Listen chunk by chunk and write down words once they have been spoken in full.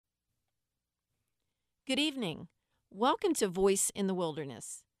Good evening. Welcome to Voice in the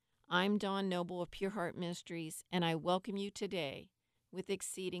Wilderness. I'm Dawn Noble of Pure Heart Ministries, and I welcome you today with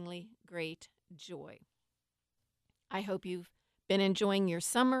exceedingly great joy. I hope you've been enjoying your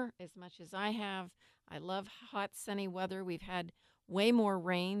summer as much as I have. I love hot, sunny weather. We've had way more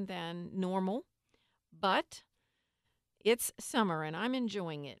rain than normal, but it's summer and I'm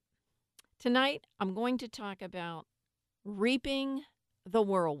enjoying it. Tonight, I'm going to talk about reaping the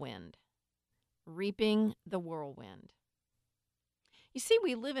whirlwind. Reaping the whirlwind. You see,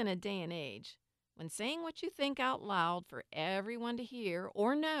 we live in a day and age when saying what you think out loud for everyone to hear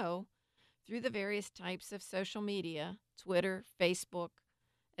or know through the various types of social media, Twitter, Facebook,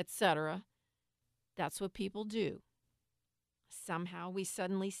 etc., that's what people do. Somehow we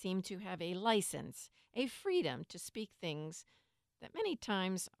suddenly seem to have a license, a freedom to speak things that many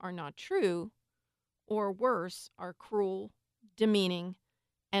times are not true, or worse, are cruel, demeaning,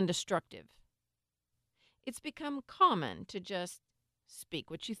 and destructive. It's become common to just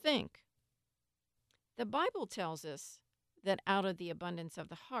speak what you think. The Bible tells us that out of the abundance of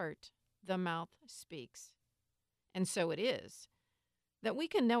the heart, the mouth speaks. And so it is that we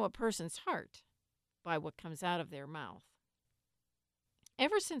can know a person's heart by what comes out of their mouth.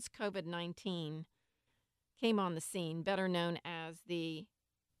 Ever since COVID-19 came on the scene, better known as the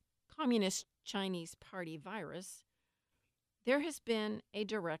Communist Chinese Party virus, there has been a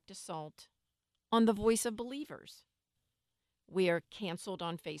direct assault on the voice of believers. We are canceled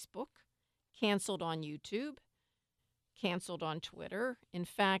on Facebook, canceled on YouTube, canceled on Twitter. In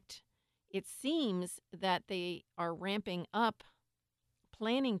fact, it seems that they are ramping up,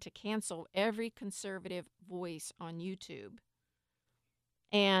 planning to cancel every conservative voice on YouTube.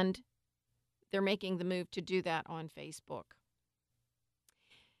 And they're making the move to do that on Facebook.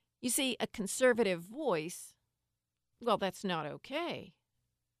 You see, a conservative voice, well, that's not okay.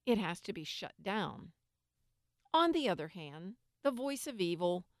 It has to be shut down. On the other hand, the voice of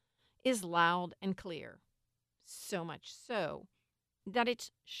evil is loud and clear, so much so that it's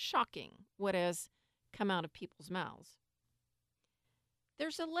shocking what has come out of people's mouths.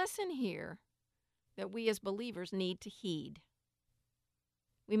 There's a lesson here that we as believers need to heed.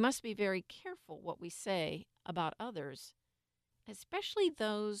 We must be very careful what we say about others, especially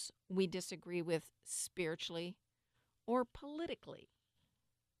those we disagree with spiritually or politically.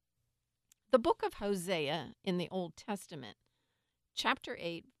 The book of Hosea in the Old Testament, chapter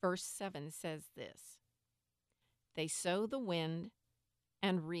 8, verse 7 says this: "They sow the wind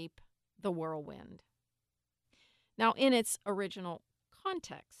and reap the whirlwind." Now, in its original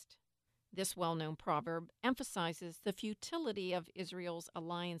context, this well-known proverb emphasizes the futility of Israel's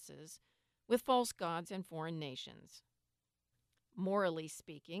alliances with false gods and foreign nations. Morally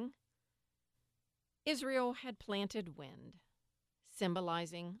speaking, Israel had planted wind,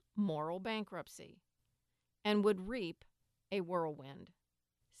 symbolizing moral bankruptcy, and would reap a whirlwind,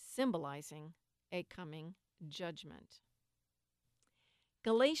 symbolizing a coming judgment.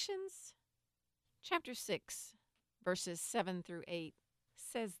 Galatians chapter 6, verses 7 through 8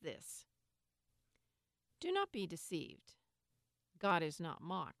 says this: "Do not be deceived. God is not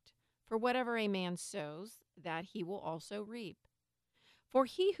mocked. For whatever a man sows, that he will also reap. For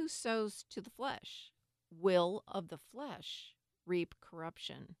he who sows to the flesh will of the flesh reap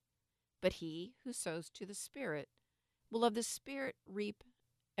corruption, but he who sows to the Spirit will of the Spirit reap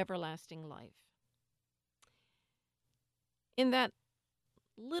everlasting life." In that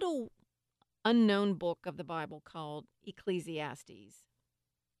little unknown book of the Bible called Ecclesiastes,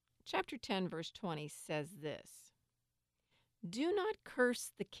 chapter 10, verse 20 says this: "Do not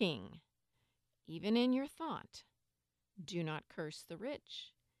curse the king, even in your thought. Do not curse the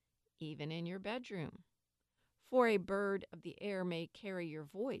rich, even in your bedroom. For a bird of the air may carry your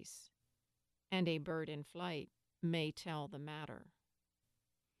voice, and a bird in flight may tell the matter."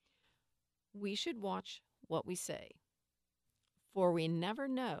 We should watch what we say, for we never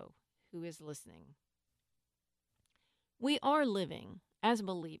know who is listening. We are living, as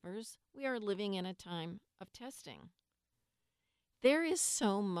believers, we are living in a time of testing. There is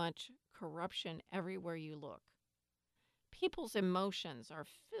so much corruption everywhere you look. People's emotions are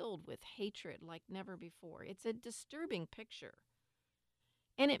filled with hatred like never before. It's a disturbing picture.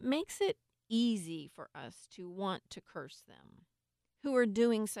 And it makes it easy for us to want to curse them, who are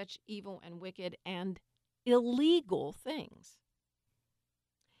doing such evil and wicked and illegal things.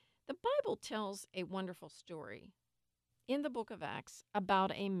 The Bible tells a wonderful story in the book of Acts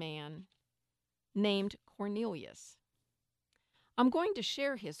about a man named Cornelius. I'm going to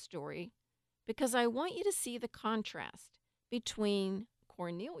share his story because I want you to see the contrast between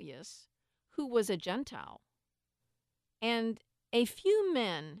Cornelius, who was a Gentile, and a few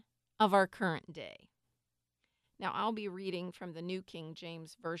men of our current day. Now, I'll be reading from the New King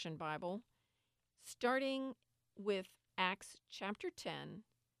James Version Bible, starting with Acts chapter 10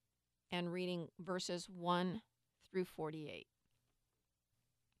 and reading verses 1 through 48.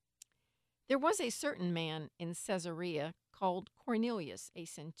 There was a certain man in Caesarea called Cornelius, a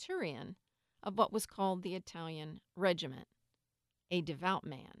centurion of what was called the Italian regiment, a devout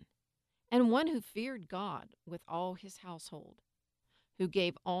man, and one who feared God with all his household, who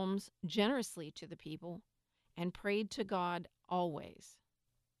gave alms generously to the people and prayed to God always.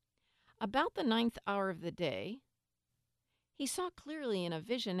 About the 9th hour of the day, he saw clearly in a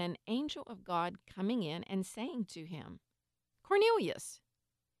vision an angel of God coming in and saying to him, "Cornelius!"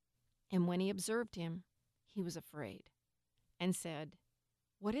 And when he observed him, he was afraid and said,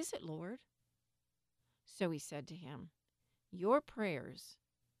 "What is it, Lord?" So he said to him, "Your prayers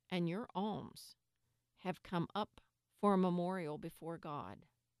and your alms have come up for a memorial before God.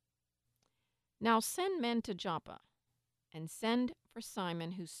 Now send men to Joppa, and send for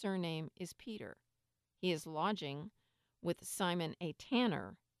Simon, whose surname is Peter. He is lodging with Simon a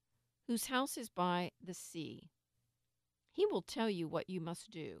tanner, whose house is by the sea. He will tell you what you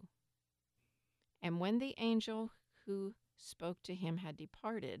must do." And when the angel who spoke to him had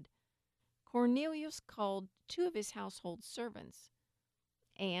departed, Cornelius called 2 of his household servants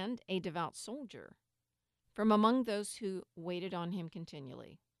and a devout soldier from among those who waited on him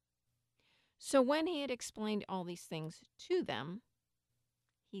continually. So when he had explained all these things to them,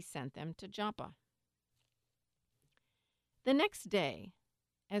 he sent them to Joppa. The next day,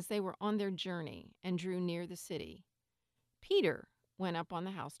 as they were on their journey and drew near the city, Peter went up on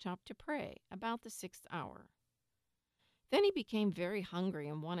the housetop to pray about the 6th hour. Then he became very hungry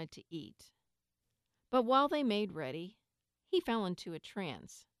and wanted to eat. But while they made ready, he fell into a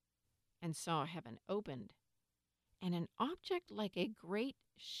trance and saw heaven opened, and an object like a great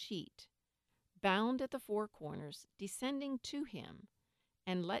sheet, bound at the 4 corners, descending to him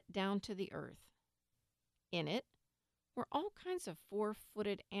and let down to the earth. In it were all kinds of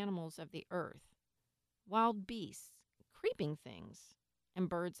 4-footed animals of the earth, wild beasts, creeping things, and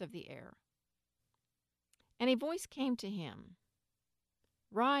birds of the air. And a voice came to him,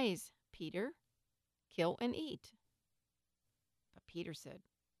 "Rise, Peter, kill and eat." But Peter said,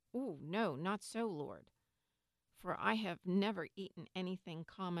 "Oh, no, not so, Lord, for I have never eaten anything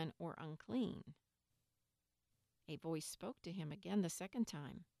common or unclean." A voice spoke to him again the 2nd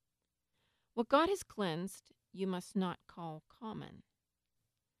time, "What God has cleansed, you must not call common."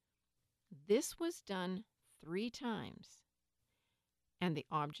 This was done 3 times, and the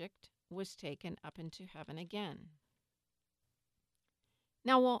object was taken up into heaven again.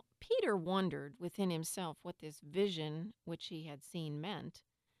 Now while Peter wondered within himself what this vision which he had seen meant,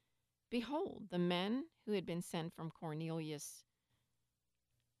 behold, the men who had been sent from Cornelius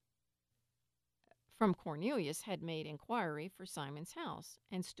had made inquiry for Simon's house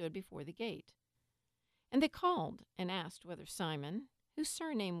and stood before the gate. And they called and asked whether Simon, whose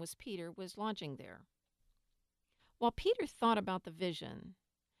surname was Peter, was lodging there. While Peter thought about the vision,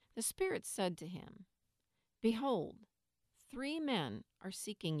 the Spirit said to him, "Behold, 3 men are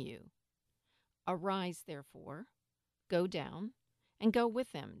seeking you. Arise, therefore, go down, and go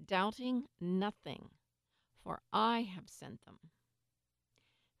with them, doubting nothing, for I have sent them."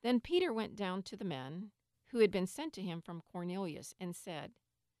 Then Peter went down to the men who had been sent to him from Cornelius and said,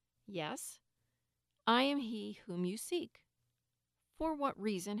 "Yes, I am he whom you seek. For what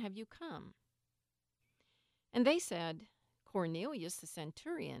reason have you come?" And they said, "Cornelius the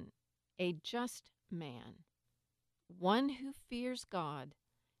centurion, a just man, one who fears God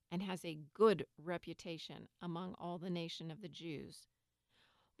and has a good reputation among all the nation of the Jews,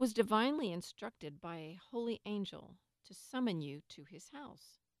 was divinely instructed by a holy angel to summon you to his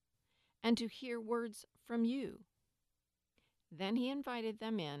house and to hear words from you." Then he invited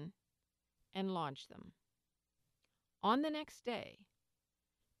them in and lodged them. On the next day,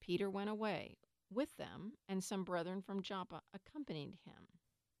 Peter went away with them, and some brethren from Joppa accompanied him.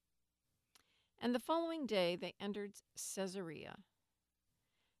 And the following day they entered Caesarea.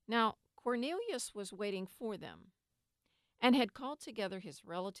 Now Cornelius was waiting for them, and had called together his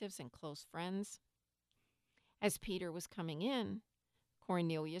relatives and close friends. As Peter was coming in,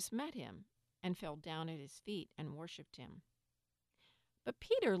 Cornelius met him and fell down at his feet and worshipped him. But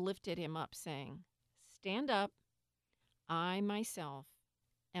Peter lifted him up, saying, "Stand up, I myself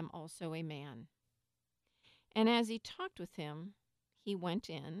am also a man." And as he talked with him, he went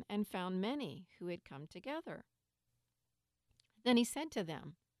in and found many who had come together. Then he said to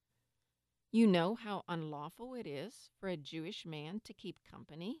them, "You know how unlawful it is for a Jewish man to keep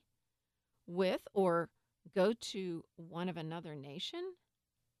company with or go to one of another nation?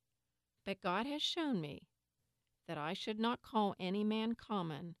 But God has shown me that I should not call any man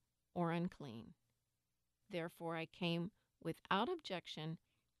common or unclean. Therefore I came without objection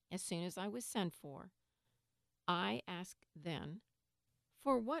as soon as I was sent for. I asked then,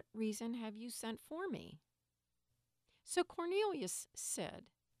 For what reason have you sent for me? So Cornelius said,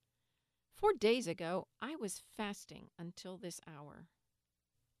 4 days ago I was fasting until this hour.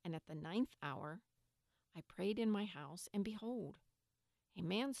 And at the 9th hour I prayed in my house, and behold, a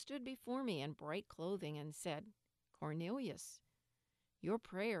man stood before me in bright clothing and said, Cornelius, your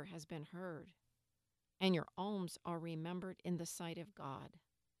prayer has been heard, and your alms are remembered in the sight of God.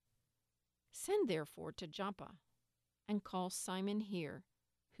 Send therefore to Joppa, and call Simon here,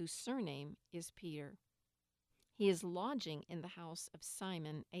 whose surname is Peter. He is lodging in the house of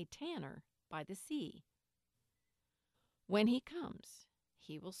Simon, a tanner, by the sea. When he comes,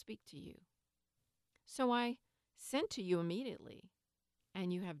 he will speak to you. So I sent to you immediately,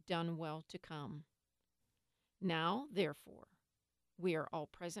 and you have done well to come. Now, therefore, we are all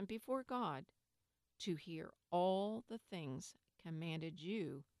present before God to hear all the things commanded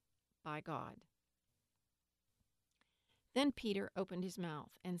you by God. Then Peter opened his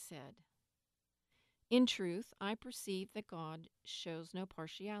mouth and said, In truth, I perceive that God shows no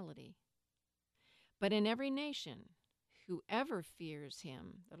partiality, but in every nation, whoever fears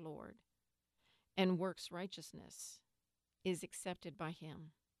him, the Lord, and works righteousness, is accepted by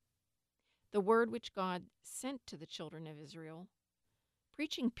him. The word which God sent to the children of Israel,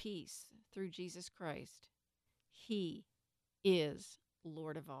 preaching peace through Jesus Christ, he is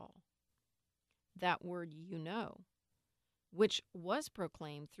Lord of all. That word you know, which was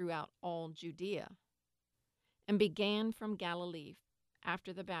proclaimed throughout all Judea, and began from Galilee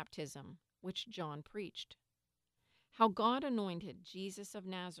after the baptism which John preached, how God anointed Jesus of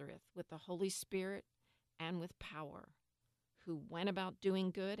Nazareth with the Holy Spirit and with power, who went about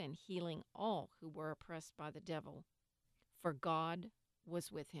doing good and healing all who were oppressed by the devil, for God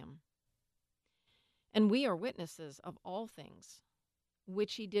was with him. And we are witnesses of all things,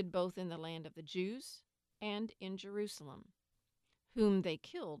 which he did both in the land of the Jews and in Jerusalem, whom they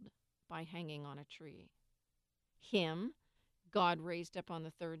killed by hanging on a tree. Him God raised up on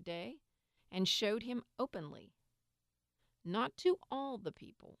the 3rd day and showed him openly, not to all the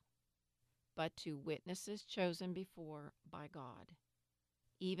people, but to witnesses chosen before by God,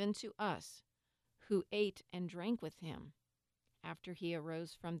 even to us who ate and drank with him after he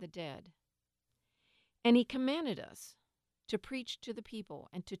arose from the dead. And he commanded us to preach to the people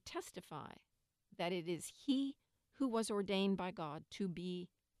and to testify that it is he who was ordained by God to be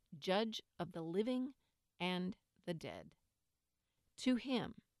judge of the living and the dead. To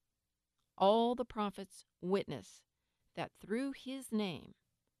him all the prophets witness that through his name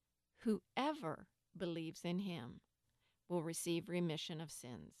whoever believes in him will receive remission of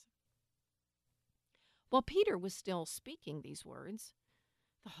sins. While Peter was still speaking these words,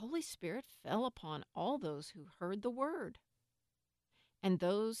 the Holy Spirit fell upon all those who heard the word. And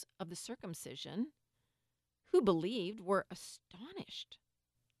those of the circumcision who believed were astonished,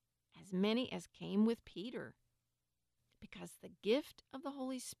 as many as came with Peter, because the gift of the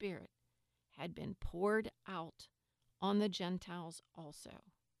Holy Spirit had been poured out on the Gentiles also.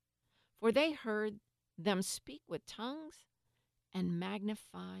 For they heard them speak with tongues and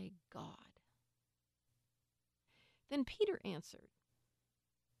magnify God. Then Peter answered,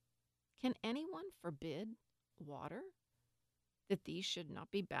 Can anyone forbid water, that these should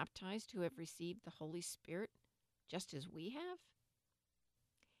not be baptized who have received the Holy Spirit, just as we have?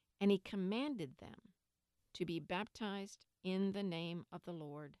 And he commanded them to be baptized in the name of the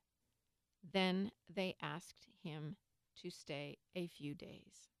Lord. Then they asked him to stay a few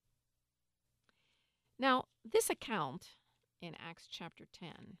days. Now, this account in Acts chapter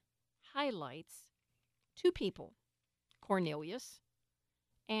 10 highlights two people, Cornelius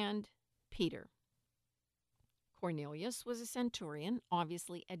and Peter. Cornelius was a centurion,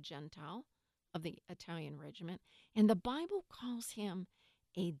 obviously a Gentile of the Italian regiment, and the Bible calls him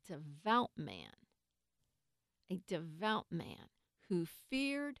a devout man who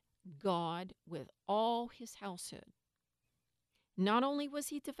feared God with all his household. Not only was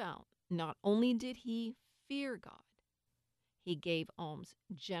he devout, not only did he fear God, he gave alms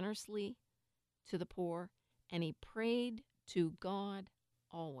generously to the poor, and he prayed to God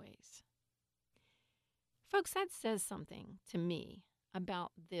always. Folks, that says something to me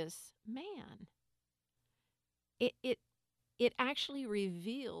about this man. It actually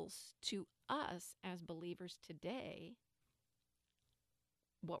reveals to us as believers today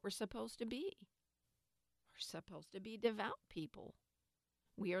what we're supposed to be. We're supposed to be devout people.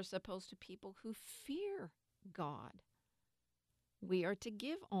 We are supposed to be people who fear God. We are to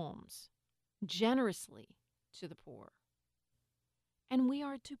give alms generously to the poor. And we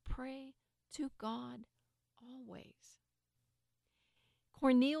are to pray to God always.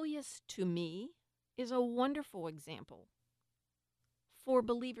 Cornelius, to me, is a wonderful example for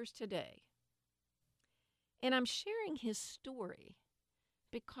believers today. And I'm sharing his story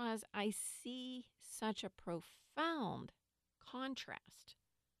because I see such a profound contrast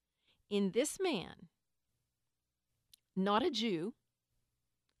in this man, not a Jew.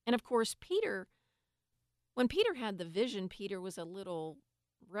 And of course, Peter, when Peter had the vision, Peter was a little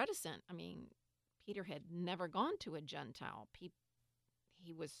reticent. I mean, Peter had never gone to a Gentile. He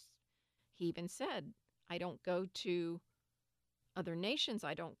even said, I don't go to other nations.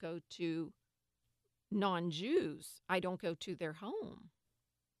 I don't go to non-Jews. I don't go to their home.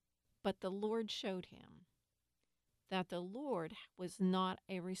 But the Lord showed him that the Lord was not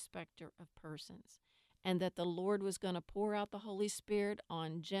a respecter of persons, and that the Lord was going to pour out the Holy Spirit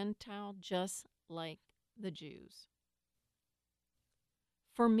on Gentile just like the Jews.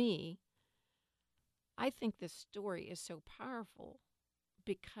 For me, I think this story is so powerful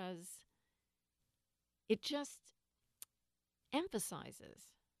because it just emphasizes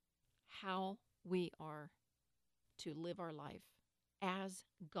how we are to live our life as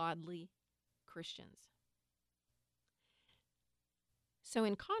godly Christians. So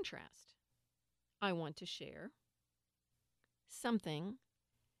in contrast, I want to share something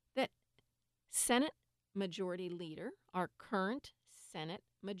that Senate Majority Leader, our current Senate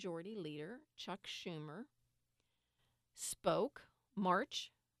Majority Leader, Chuck Schumer, spoke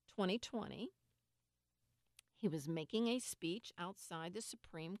March 2020. He was making a speech outside the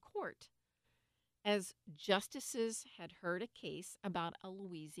Supreme Court as justices had heard a case about a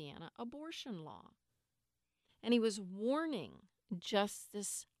Louisiana abortion law. And he was warning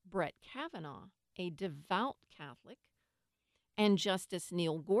Justice Brett Kavanaugh, a devout Catholic, and Justice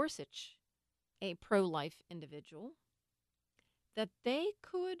Neil Gorsuch, a pro-life individual, that they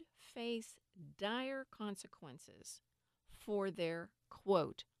could face dire consequences for their,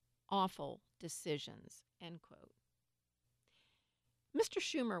 quote, awful decisions, end quote. Mr.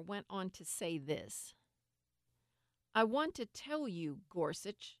 Schumer went on to say this: I want to tell you,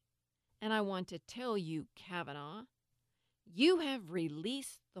 Gorsuch, and I want to tell you, Kavanaugh, you have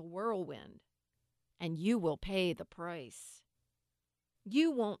released the whirlwind, and you will pay the price.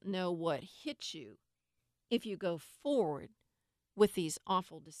 You won't know what hits you if you go forward with these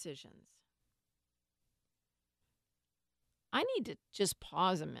awful decisions. I need to just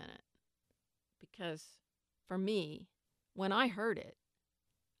pause a minute because for me, when I heard it,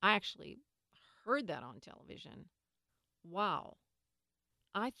 I actually heard that on television. Wow.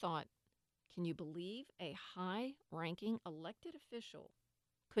 I thought, can you believe a high-ranking elected official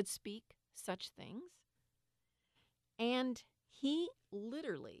could speak such things? And he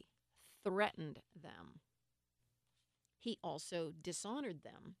literally threatened them. He also dishonored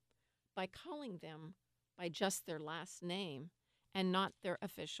them by calling them by just their last name and not their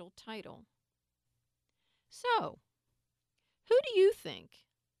official title. So, who do you think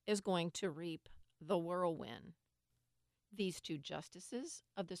is going to reap the whirlwind? These two justices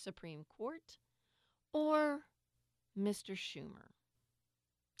of the Supreme Court or Mr. Schumer?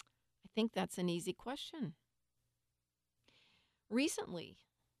 I think that's an easy question. Recently,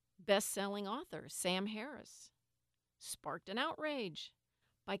 best-selling author Sam Harris sparked an outrage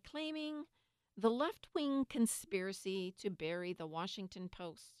by claiming the left-wing conspiracy to bury the Washington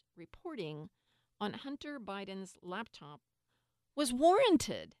Post's reporting on Hunter Biden's laptop was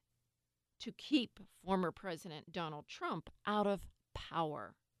warranted to keep former President Donald Trump out of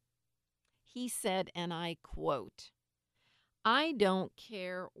power. He said, and I quote, I don't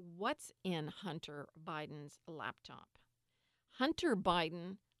care what's in Hunter Biden's laptop. Hunter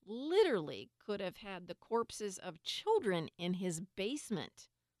Biden literally could have had the corpses of children in his basement.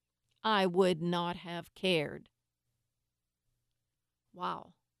 I would not have cared.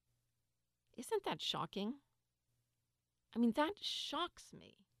 Wow. Isn't that shocking? I mean, that shocks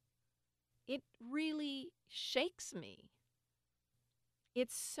me. It really shakes me.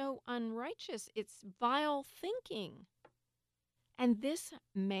 It's so unrighteous. It's vile thinking. And this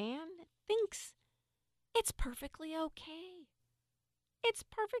man thinks it's perfectly okay. It's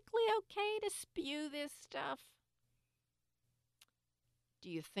perfectly okay to spew this stuff. Do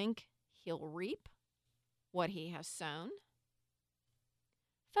you think he'll reap what he has sown?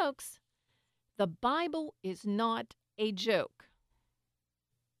 Folks, the Bible is not a joke.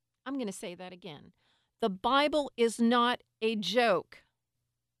 I'm going to say that again. The Bible is not a joke.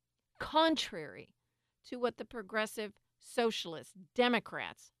 Contrary to what the progressive socialist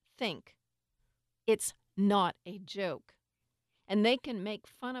Democrats think, it's not a joke. And they can make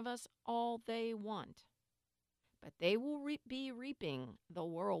fun of us all they want. but they will be reaping the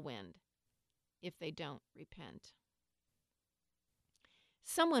whirlwind if they don't repent.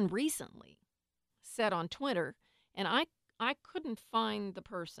 Someone recently said on Twitter, and I couldn't find the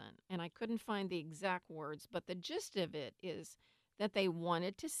person and I couldn't find the exact words, but the gist of it is that they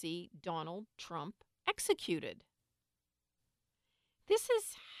wanted to see Donald Trump executed. This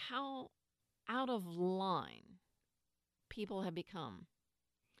is how out of line people have become.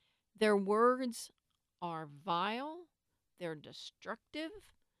 Their words are vile, they're destructive,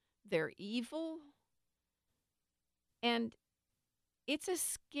 they're evil, and it's a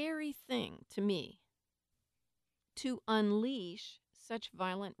scary thing to me to unleash such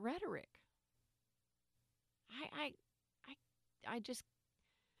violent rhetoric. I just,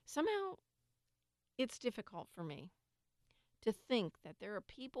 somehow it's difficult for me to think that there are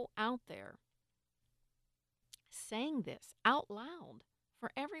people out there saying this out loud for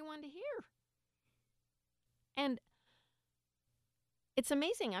everyone to hear. And it's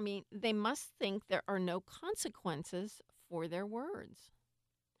amazing. I mean, they must think there are no consequences for their words.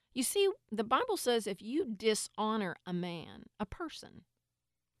 You see, the Bible says if you dishonor a man, a person,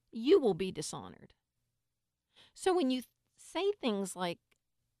 you will be dishonored. So when you say things like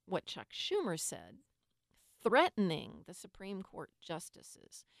what Chuck Schumer said, threatening the Supreme Court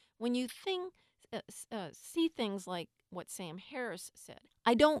justices, when you see things like what Sam Harris said,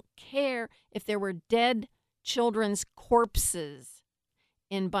 I don't care if there were dead children's corpses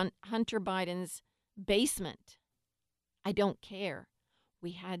in Hunter Biden's basement. I don't care.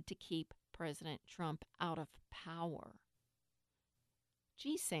 We had to keep President Trump out of power.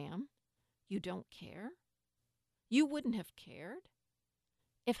 Gee, Sam, you don't care? You wouldn't have cared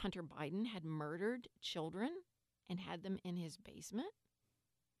if Hunter Biden had murdered children and had them in his basement?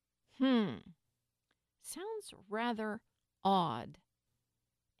 Sounds rather odd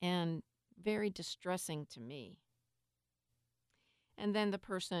and very distressing to me. And then the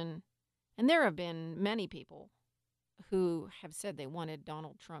person, and there have been many people who have said they wanted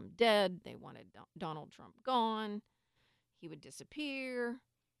Donald Trump dead, they wanted Donald Trump gone, he would disappear.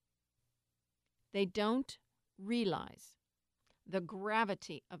 They don't realize the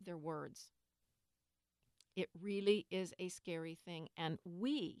gravity of their words. It really is a scary thing, and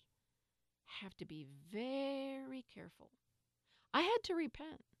we have to be very careful. I had to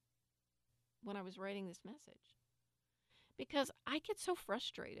repent when I was writing this message because I get so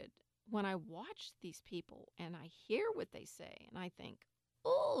frustrated when I watch these people and I hear what they say and I think,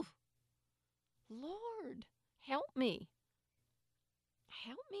 oh, Lord, help me.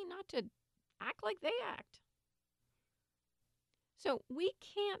 Help me not to act like they act. So we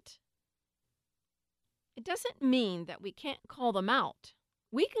can't, it doesn't mean that we can't call them out.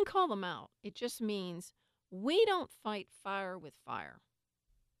 We can call them out. It just means we don't fight fire with fire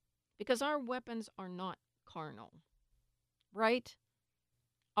because our weapons are not carnal, right?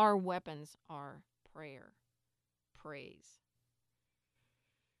 Our weapons are prayer, praise.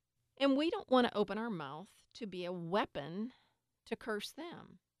 And we don't want to open our mouth to be a weapon to curse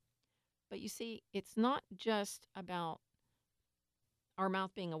them. But you see, it's not just about our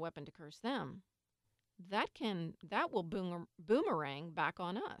mouth being a weapon to curse them. That will boomerang back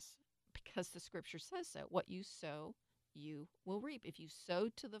on us because the scripture says so. What you sow, you will reap. If you sow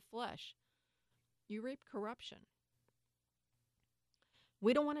to the flesh, you reap corruption.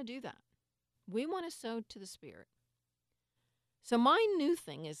 We don't want to do that. We want to sow to the Spirit. So my new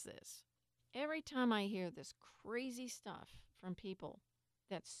thing is this. Every time I hear this crazy stuff from people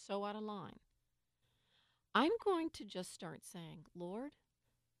that's so out of line, I'm going to just start saying, Lord,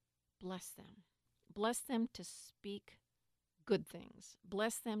 bless them. Bless them to speak good things.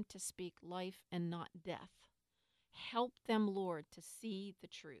 Bless them to speak life and not death. Help them, Lord, to see the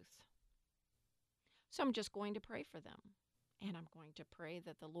truth. So I'm just going to pray for them. And I'm going to pray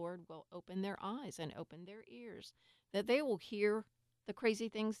that the Lord will open their eyes and open their ears, that they will hear the crazy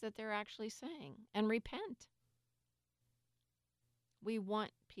things that they're actually saying and repent. We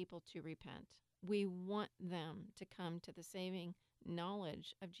want people to repent. We want them to come to the saving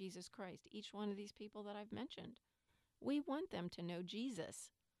knowledge of Jesus Christ. Each one of these people that I've mentioned, we want them to know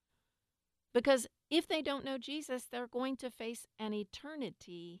Jesus. Because if they don't know Jesus, they're going to face an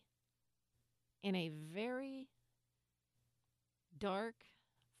eternity in a very dark,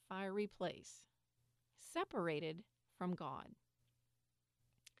 fiery place, separated from God.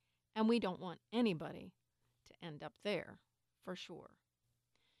 And we don't want anybody to end up there, for sure.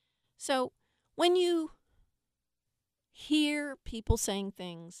 So when you hear people saying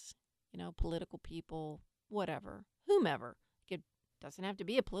things, political people, whatever, whomever, it doesn't have to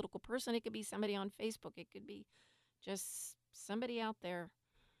be a political person. It could be somebody on Facebook. It could be just somebody out there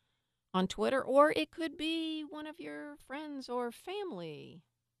on Twitter, or it could be one of your friends or family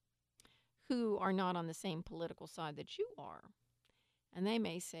who are not on the same political side that you are. And they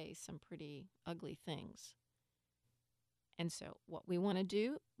may say some pretty ugly things. And so, what we want to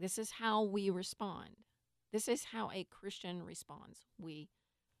do, this is how we respond. This is how a Christian responds. We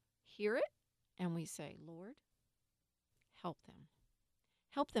hear it and we say, Lord, help them.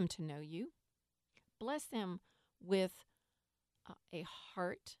 Help them to know you. Bless them with a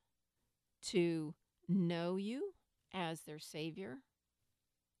heart to know you as their Savior.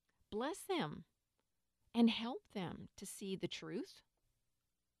 Bless them and help them to see the truth.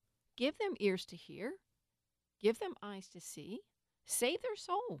 Give them ears to hear. Give them eyes to see. Save their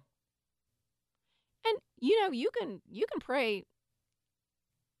soul. And you can pray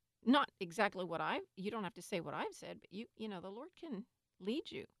not exactly you don't have to say what I've said, but the Lord can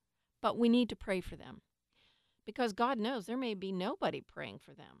lead you. But we need to pray for them because God knows there may be nobody praying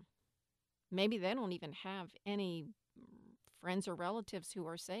for them. Maybe they don't even have any friends or relatives who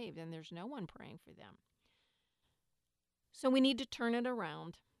are saved, and there's no one praying for them. So we need to turn it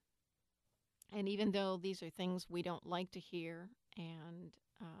around. And even though these are things we don't like to hear, and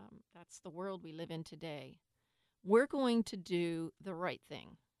that's the world we live in today, we're going to do the right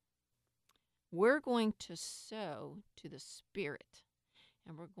thing. We're going to sow to the Spirit,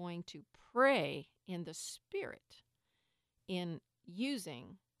 and we're going to pray in the Spirit in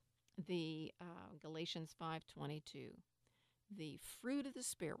using the Galatians 5:22, the fruit of the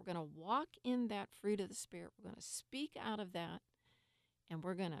Spirit. We're going to walk in that fruit of the Spirit. We're going to speak out of that, and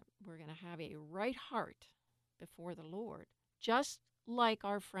we're going to have a right heart before the Lord, just like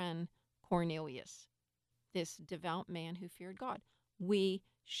our friend Cornelius, this devout man who feared God. We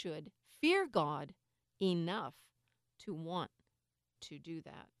should fear God enough to want to do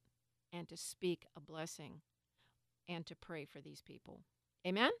that and to speak a blessing and to pray for these people.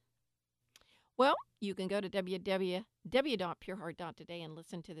 Amen? Well, you can go to www.pureheart.today and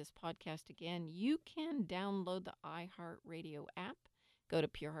listen to this podcast again. You can download the iHeartRadio app. Go to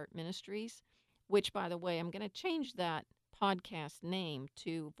Pure Heart Ministries, which, by the way, I'm going to change that podcast name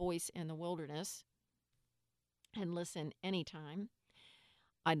to Voice in the Wilderness and listen anytime.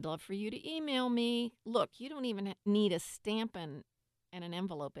 I'd love for you to email me. Look, you don't even need a stamp and an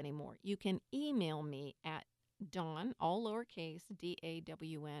envelope anymore. You can email me at Dawn, all lowercase,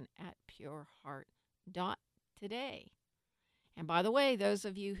 DAWN, at pureheart.today. And by the way, those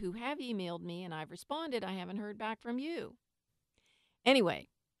of you who have emailed me and I've responded, I haven't heard back from you. Anyway,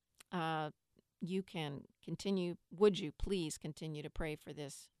 you can continue, would you please continue to pray for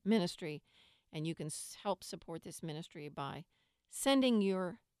this ministry, and you can help support this ministry by sending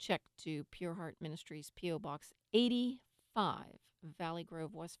your check to Pure Heart Ministries, P.O. Box 85, Valley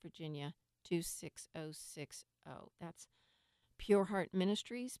Grove, West Virginia, 26060. That's Pure Heart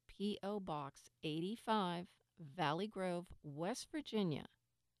Ministries, P.O. Box 85, Valley Grove, West Virginia,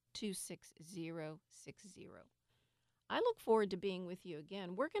 26060. I look forward to being with you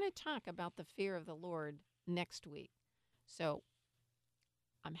again. We're going to talk about the fear of the Lord next week. So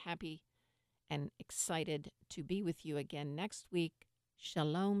I'm happy and excited to be with you again next week.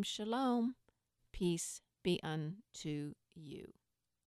 Shalom, shalom. Peace be unto you.